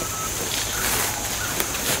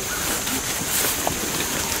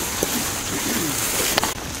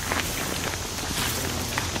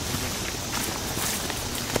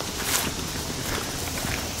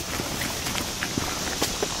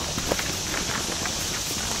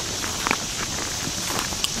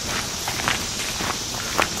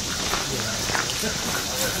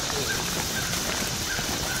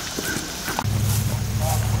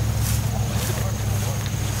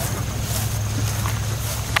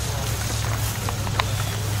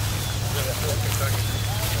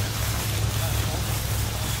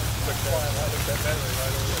 Ain't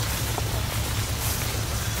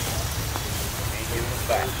giving us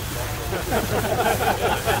back.